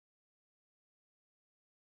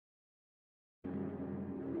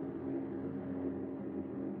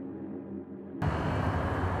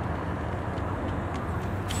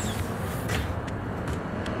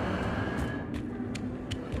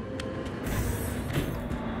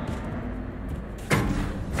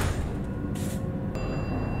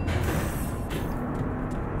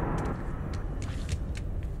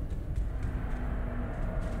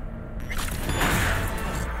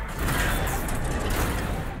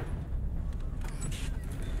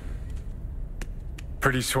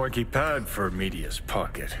Pretty swanky pad for a media's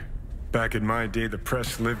pocket. Back in my day, the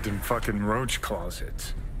press lived in fucking roach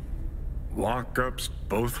closets. Lockups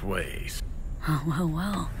both ways. Oh,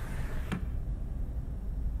 well.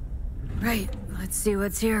 Right, let's see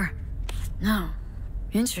what's here. No,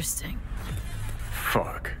 interesting.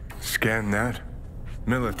 Fuck. Scan that.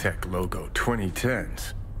 Militech logo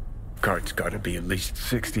 2010s. Card's gotta be at least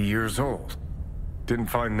 60 years old. Didn't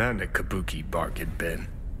find that in a kabuki bargain bin.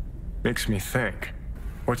 Makes me think.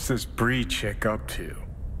 What's this Bree chick up to?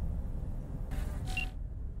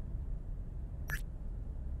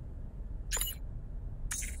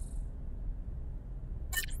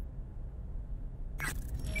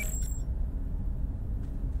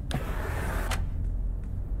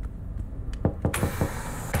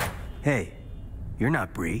 Hey, you're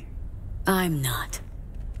not Bree. I'm not.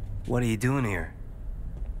 What are you doing here?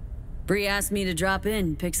 Bree asked me to drop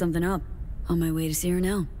in, pick something up. On my way to see her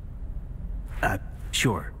now.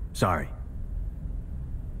 Sure. Sorry.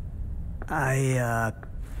 I,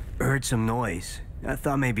 heard some noise. I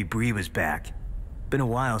thought maybe Bree was back. Been a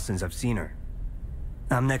while since I've seen her.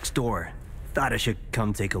 I'm next door. Thought I should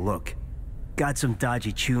come take a look. Got some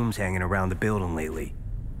dodgy chooms hanging around the building lately.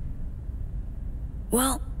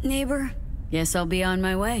 Well, neighbor, guess I'll be on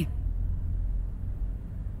my way.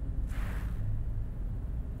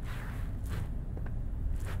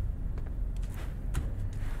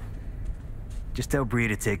 Just tell Bree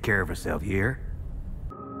to take care of herself, you hear?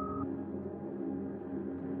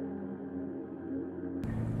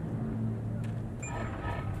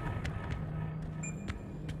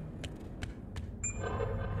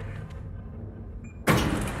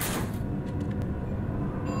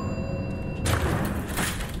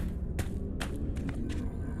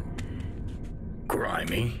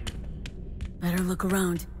 Grimy. Better look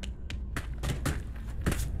around.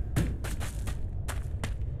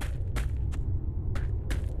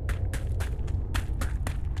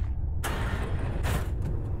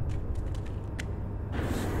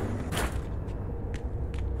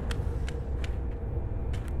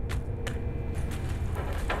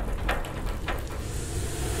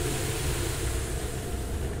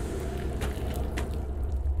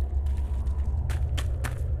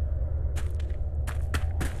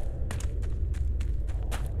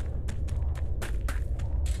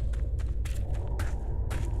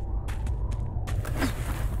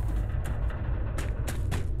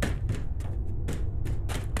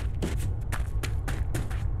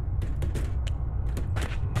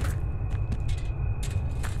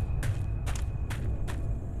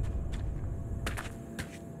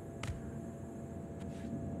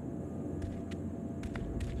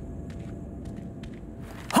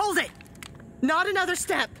 Not another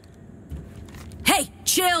step! Hey,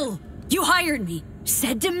 chill! You hired me.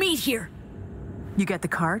 Said to meet here. You get the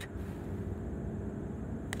card?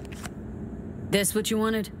 This what you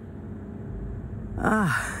wanted?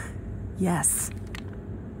 Yes.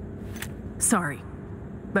 Sorry.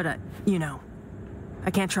 But, you know,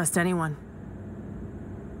 I can't trust anyone.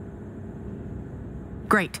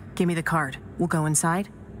 Great, give me the card. We'll go inside.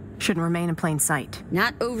 Shouldn't remain in plain sight.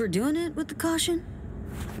 Not overdoing it with the caution?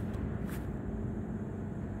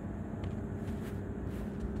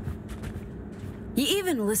 You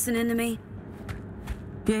even listening to me?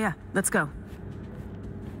 Yeah, let's go.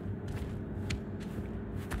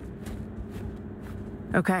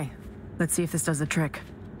 Okay, let's see if this does the trick.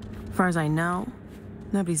 As far as I know,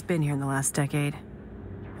 nobody's been here in the last decade,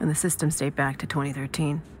 and the systems date back to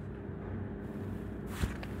 2013.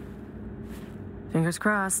 Fingers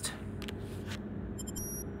crossed.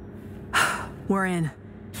 We're in.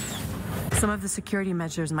 Some of the security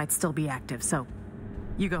measures might still be active, so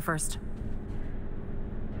you go first.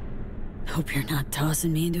 Hope you're not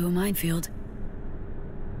tossing me into a minefield.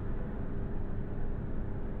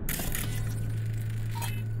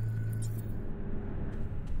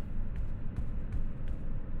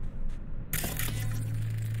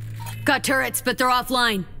 Got turrets, but they're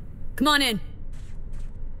offline. Come on in.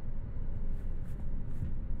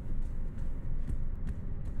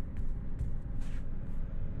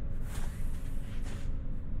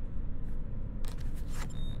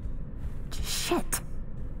 Shit.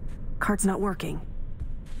 Card's not working.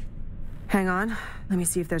 Hang on. Let me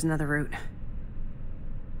see if there's another route.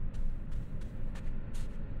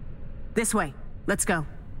 This way. Let's go.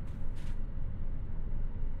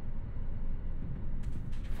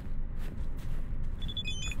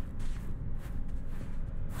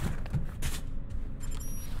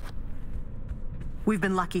 We've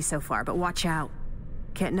been lucky so far, but watch out.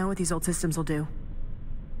 Can't know what these old systems will do.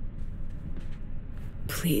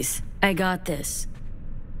 Please, I got this.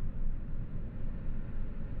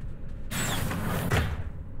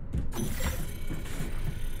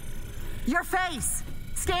 Your face!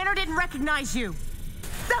 Scanner didn't recognize you!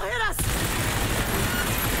 They'll hit us!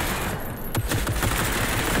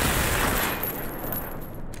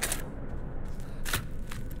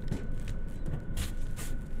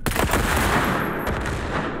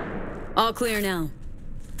 All clear now.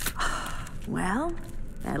 Well,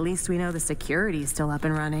 at least we know the security's still up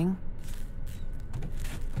and running.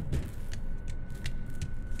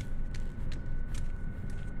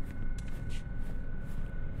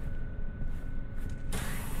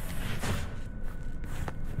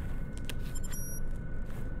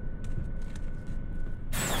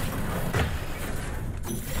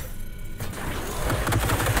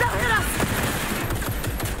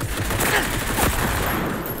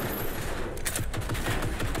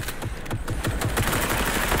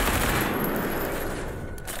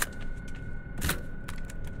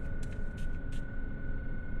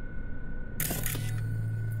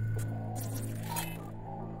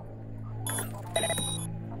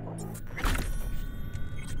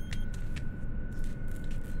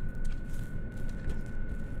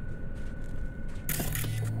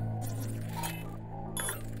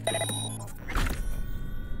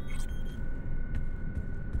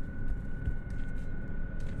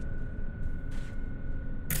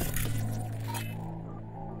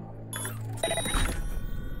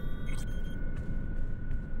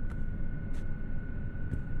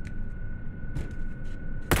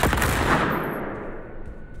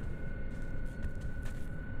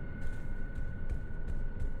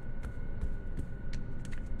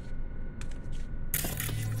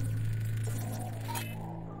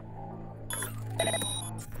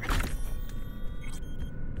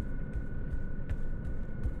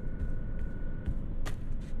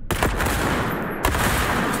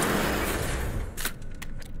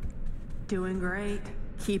 Doing great.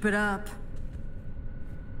 Keep it up.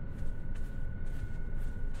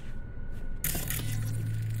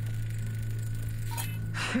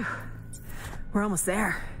 Phew. We're almost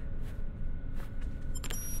there.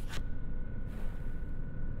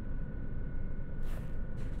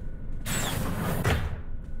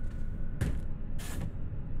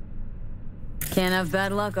 Can't have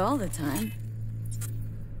bad luck all the time.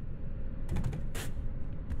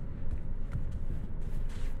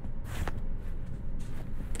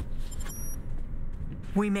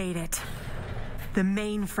 We made it. The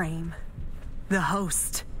mainframe. The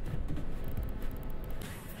host.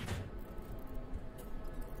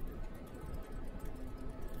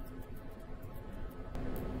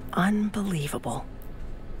 Unbelievable.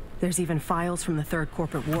 There's even files from the Third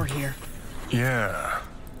Corporate War here. Yeah.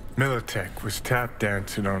 Militech was tap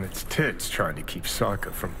dancing on its tits trying to keep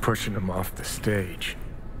Sokka from pushing him off the stage.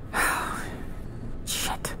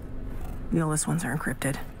 Shit. The oldest ones are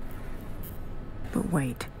encrypted. But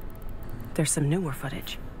wait. There's some newer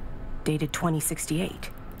footage. Dated 2068.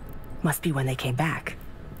 Must be when they came back.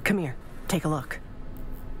 Come here. Take a look.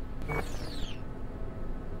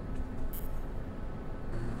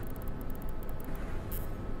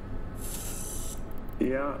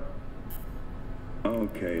 Yeah.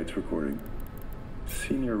 Okay, it's recording.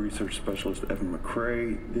 Senior Research Specialist Evan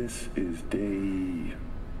McCrae, this is day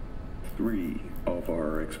 3 of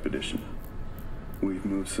our expedition. We've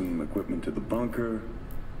moved some equipment to the bunker.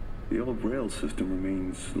 The old rail system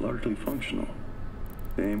remains largely functional.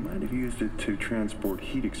 They might have used it to transport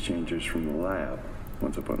heat exchangers from the lab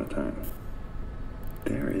once upon a time.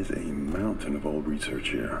 There is a mountain of old research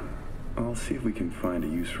here. I'll see if we can find a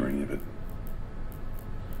use for any of it.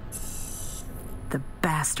 The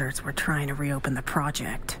bastards were trying to reopen the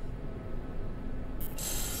project.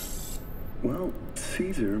 Well,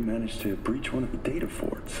 Caesar managed to breach one of the data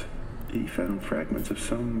forts. He found fragments of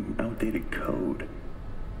some outdated code.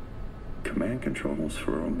 Command controls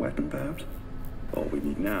for a weapon, perhaps? All we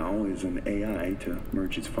need now is an AI to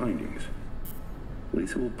merge its findings.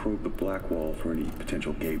 Lisa will probe the black wall for any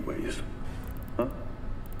potential gateways. Huh?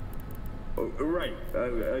 Oh,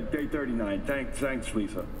 right. Day 39. Thanks,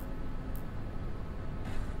 Lisa.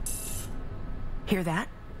 Hear that?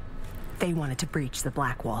 They wanted to breach the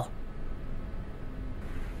black wall.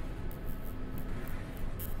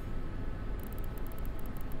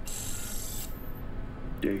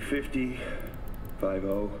 Day 50,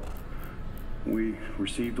 5-0. We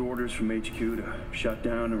received orders from HQ to shut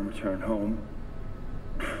down and return home.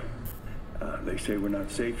 They say we're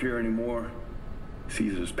not safe here anymore.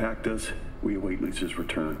 Caesar's packed us. We await Lisa's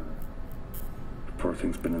return. The poor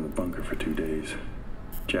thing's been in the bunker for 2 days.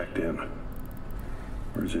 Jacked in.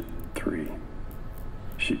 Or is it 3?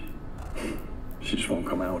 She just won't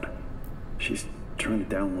come out. She's trying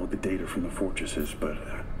to download the data from the fortresses, but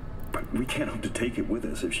we can't hope to take it with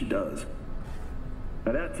us if she does.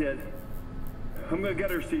 Now that's it. I'm gonna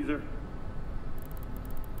get her, Caesar.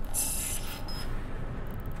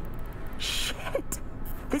 Shit!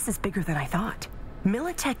 This is bigger than I thought.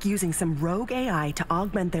 Militech using some rogue AI to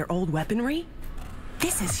augment their old weaponry?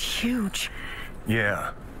 This is huge.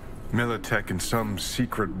 Yeah. Militech and some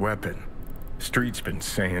secret weapon. Street's been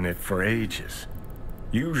saying it for ages.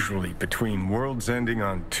 Usually between worlds ending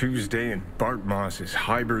on Tuesday and Bart Moss is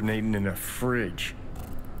hibernating in a fridge.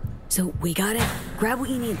 So we got it. Grab what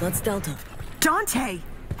you need. Let's Delta. Dante!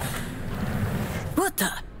 What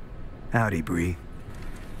the? Howdy, Bree.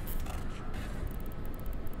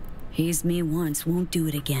 Hazed me once, won't do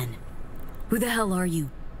it again. Who the hell are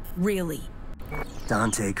you? Really?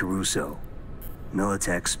 Dante Caruso.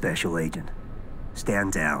 Militech special agent.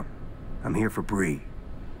 Stand down. I'm here for Bree.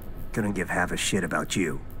 Couldn't give half a shit about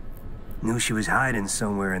you. Knew she was hiding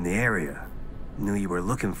somewhere in the area. Knew you were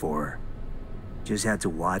looking for her. Just had to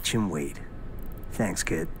watch and wait. Thanks,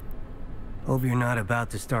 kid. Hope you're not about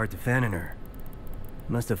to start defending her.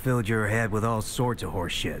 Must have filled your head with all sorts of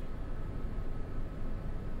horse shit.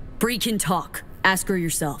 Bree can talk. Ask her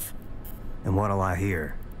yourself. And what'll I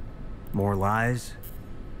hear? More lies?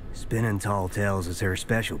 Spinning tall tales is her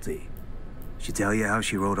specialty. She tell you how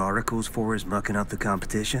she wrote articles for us mucking up the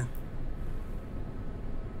competition?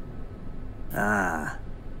 Ah.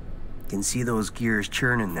 Can see those gears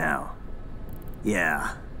churning now.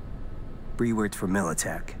 Yeah. Bree worked for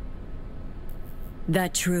Militech.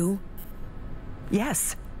 That true?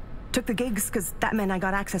 Yes. Took the gigs because that meant I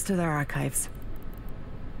got access to their archives.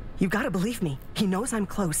 You gotta believe me. He knows I'm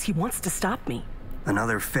close. He wants to stop me.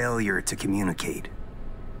 Another failure to communicate.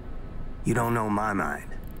 You don't know my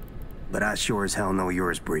mind, but I sure as hell know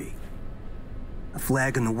yours, Bree. A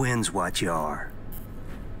flag in the wind's what you are.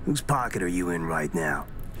 Whose pocket are you in right now?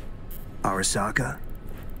 Arasaka?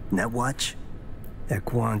 Netwatch? That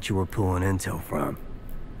quant you were pulling intel from.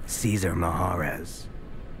 Caesar Maharez.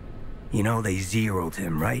 You know they zeroed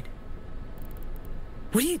him, right?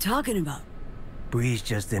 What are you talking about? Bree's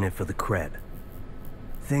just in it for the cred.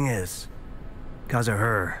 Thing is, 'cause of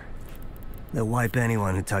her, they'll wipe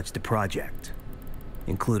anyone who touched the project.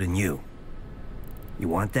 Including you. You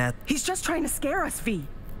want that? He's just trying to scare us, V.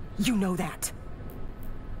 You know that.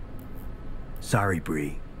 Sorry,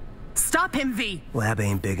 Bree. Stop him, V! Lab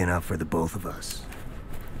ain't big enough for the both of us.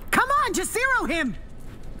 Come on, just zero him!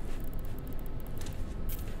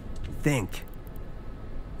 Think.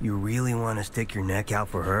 You really want to stick your neck out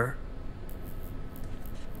for her?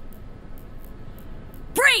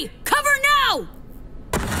 Bree! Cover now!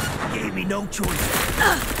 Gave me no choice.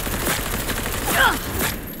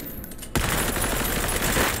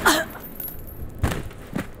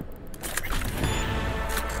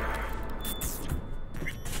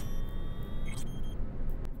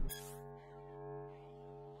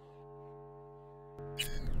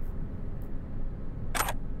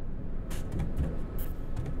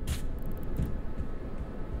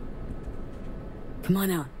 Come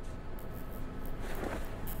on out.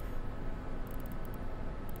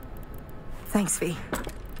 Thanks, V.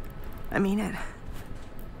 I mean it.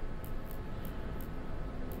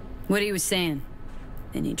 What he was saying.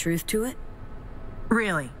 Any truth to it?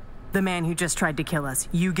 Really? The man who just tried to kill us,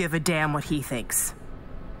 you give a damn what he thinks.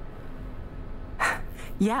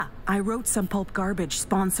 Yeah, I wrote some pulp garbage,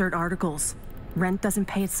 sponsored articles. Rent doesn't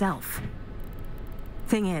pay itself.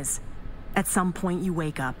 Thing is, at some point you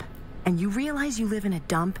wake up, and you realize you live in a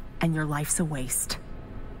dump and your life's a waste.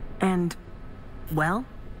 And, well,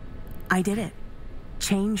 I did it.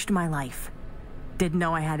 Changed my life. Didn't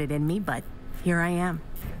know I had it in me, but here I am.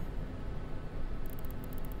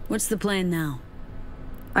 What's the plan now?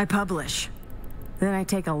 I publish. Then I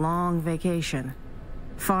take a long vacation.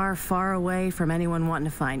 Far, far away from anyone wanting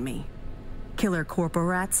to find me. Killer corpo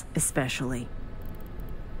rats, especially.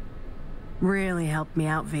 Really helped me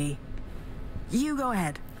out, V. You go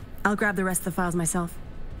ahead. I'll grab the rest of the files myself.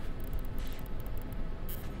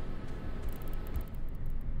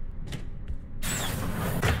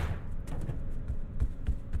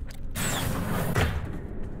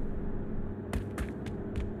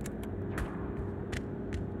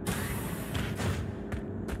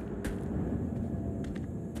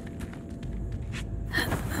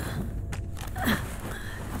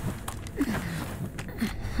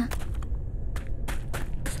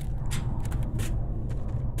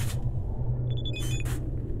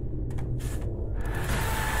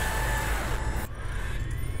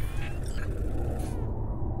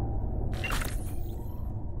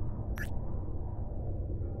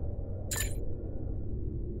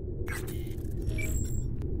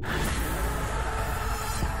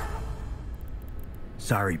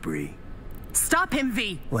 Sorry, Bree. Stop him,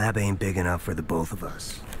 V! Lab ain't big enough for the both of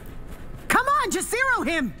us. Come on, just zero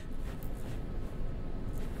him!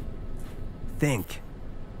 Think.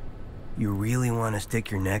 You really want to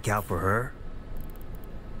stick your neck out for her?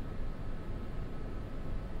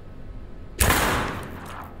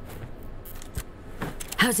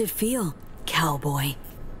 How's it feel, cowboy?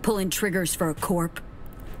 Pulling triggers for a corp?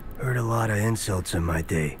 Heard a lot of insults in my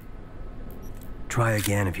day. Try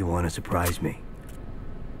again if you want to surprise me.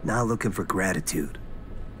 Not looking for gratitude.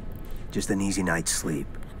 Just an easy night's sleep.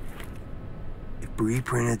 If Bree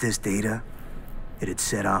printed this data, it'd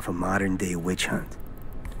set off a modern-day witch hunt.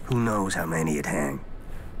 Who knows how many it'd hang.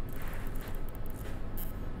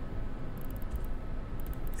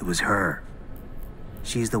 It was her.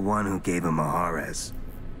 She's the one who gave him Mahares.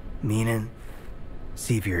 Meaning,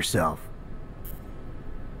 see for yourself.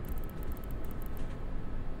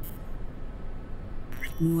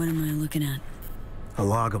 What am I looking at? A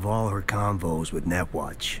log of all her convos with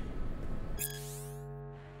Netwatch.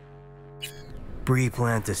 Bree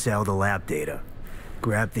planned to sell the lab data,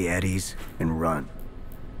 grab the eddies, and run.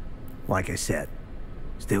 Like I said,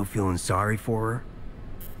 still feeling sorry for her?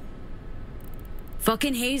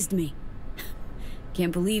 Fucking hazed me.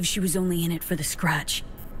 Can't believe she was only in it for the scratch.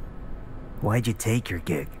 Why'd you take your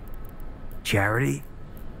gig? Charity?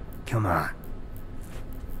 Come on.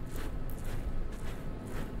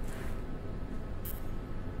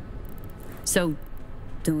 So,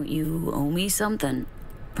 don't you owe me something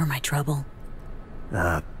for my trouble?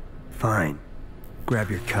 Fine. Grab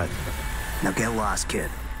your cut. Now get lost, kid.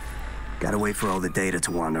 Gotta wait for all the data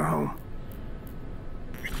to wander home.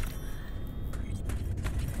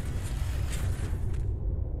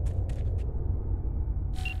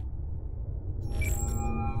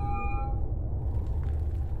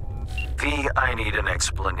 V, I need an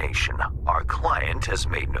explanation. Our client has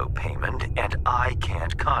made no payment, and I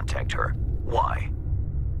can't contact her. Why?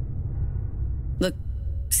 Look,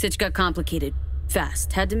 Sitch got complicated.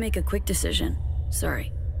 Fast. Had to make a quick decision.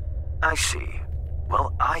 Sorry. I see.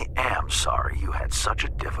 Well, I am sorry you had such a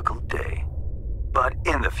difficult day. But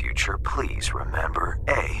in the future, please remember,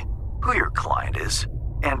 A, who your client is,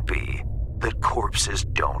 and B, that corpses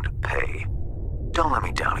don't pay. Don't let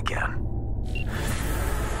me down again.